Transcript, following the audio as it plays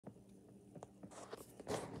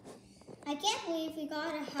I can't believe we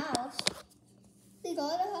got a house. We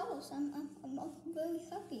got a house. I'm very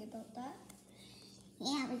happy about that.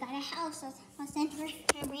 Yeah, we got a house. Let's enter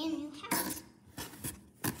a brand new house.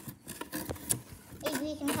 Maybe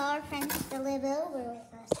we can call our friends to live over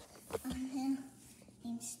with us.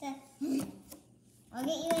 And stuff. I'll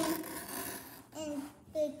get you in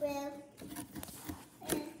big bro.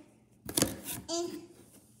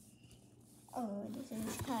 Oh, this is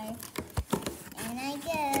his car. And I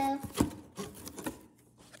go.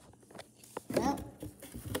 Well,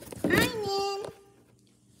 I'm in.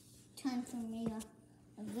 Time for me a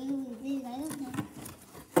really big, I don't know.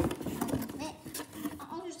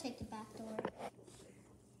 I'll just take the back door.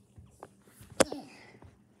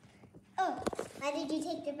 Oh, why did you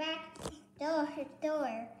take the back door,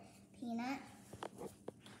 Peanut?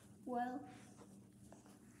 Well,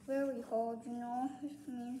 very hard, you know. I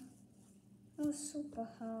mean, it was super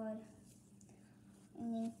hard. I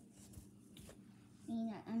mean,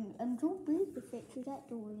 I'm too big to fit through that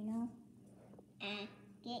door, you know.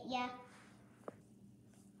 Get ya.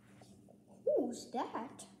 Who's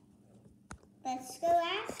that? Let's go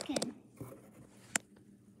ask him.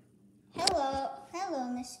 Hello,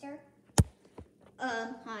 mister.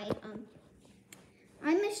 Hi,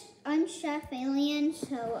 I'm Chef Alien,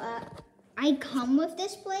 so, I come with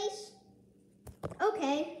this place?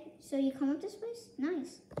 Okay, so you come with this place?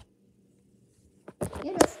 Nice.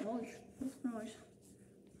 Yeah, that's nice. That's nice.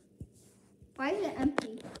 Why is it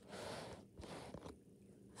empty?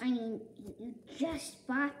 I mean, you just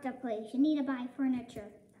bought the place. You need to buy furniture.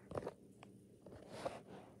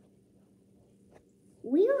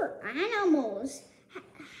 We're animals.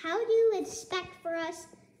 How do you expect for us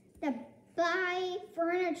to buy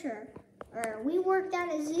furniture? We worked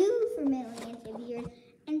at a zoo for millions of years,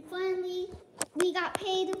 and finally we got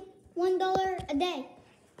paid $1 a day.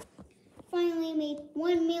 Finally made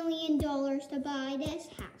 $1 million to buy this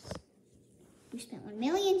house. We spent $1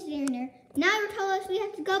 million doing there. Now you're telling us we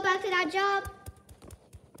have to go back to that job?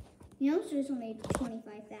 You know, so it's only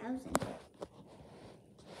 $25,000.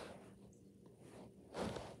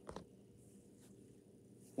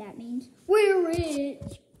 That means we're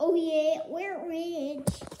rich. Oh yeah, we're rich.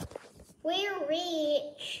 We're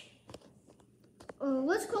rich.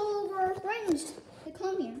 Let's call over our friends to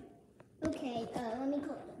come here. Okay, let me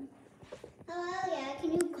call them. Hello, yeah,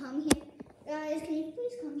 can you come here? Guys, can you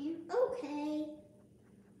please come here? Okay.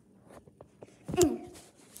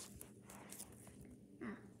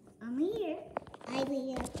 I'm here. I'm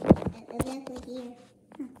here. I'm definitely here.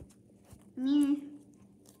 I'm here.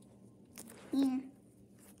 Here.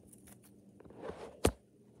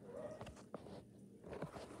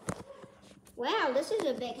 Wow, this is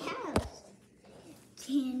a big house.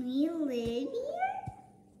 Can we live here?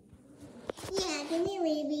 Yeah, can we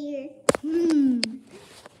live here?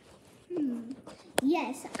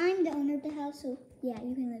 Yes, I'm the owner of the house, so yeah,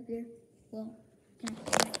 you can live here. Well, can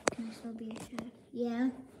I still be a chef? Yeah,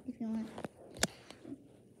 if you want.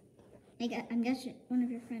 I'm guessing one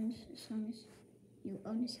of your friends, as long as you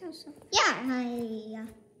own this house. So yeah, I'm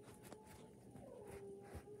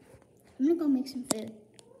gonna go make some food.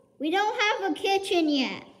 We don't have a kitchen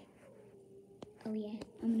yet. Oh yeah,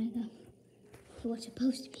 I'm gonna go to what's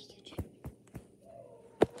supposed to be a kitchen.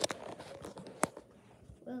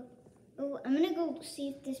 Well, I'm gonna go see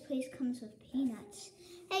if this place comes with peanuts.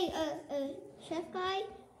 Hey, chef guy,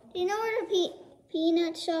 do you know where the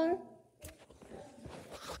peanuts are?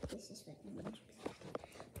 This is what the magic is.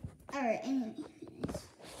 Alright, anyways.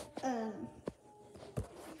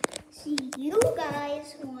 See, you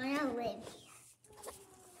guys wanna live here.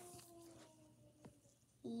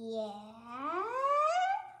 Yeah?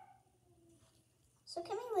 So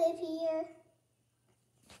can we live here?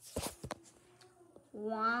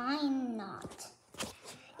 Why not?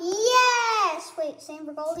 Yes! Wait, same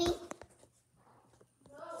for Goldie?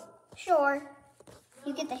 No. Sure.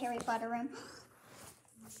 You get the Harry Potter room.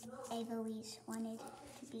 I've always wanted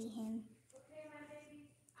to be him.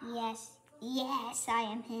 Yes. Yes, I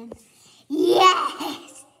am him.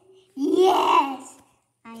 Yes! Yes!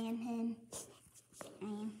 I am him. I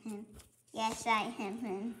am him. Yes, I am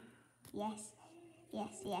him. Yes.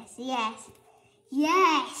 Yes, yes, yes.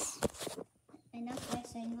 Yes! Enough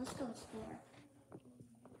guessing. Let's go explore.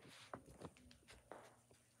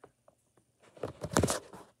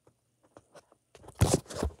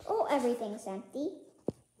 Oh, everything's empty.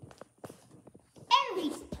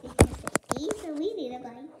 Everything's empty, so we need to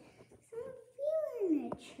buy some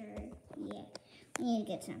furniture. Yeah, we need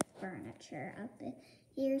to get some furniture up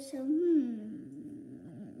here. So,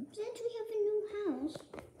 since we have a new house,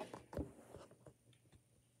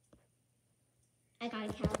 I got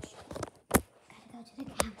a couch. Gotta go to the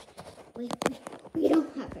couch. We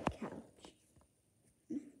don't have a couch.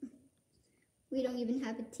 We don't even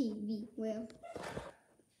have a TV. Well,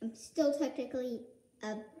 I'm still technically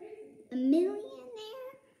a millionaire.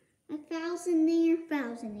 1,000 there,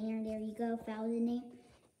 1,000 there. There you go, 1,000 there.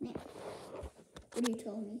 Now, what do you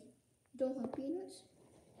tell me? You don't have peanuts?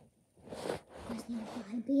 Does need to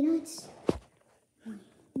buy peanuts?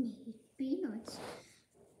 We need peanuts.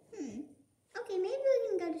 Okay, maybe we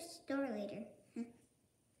can go to the store later.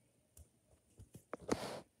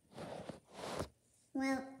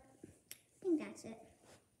 Well,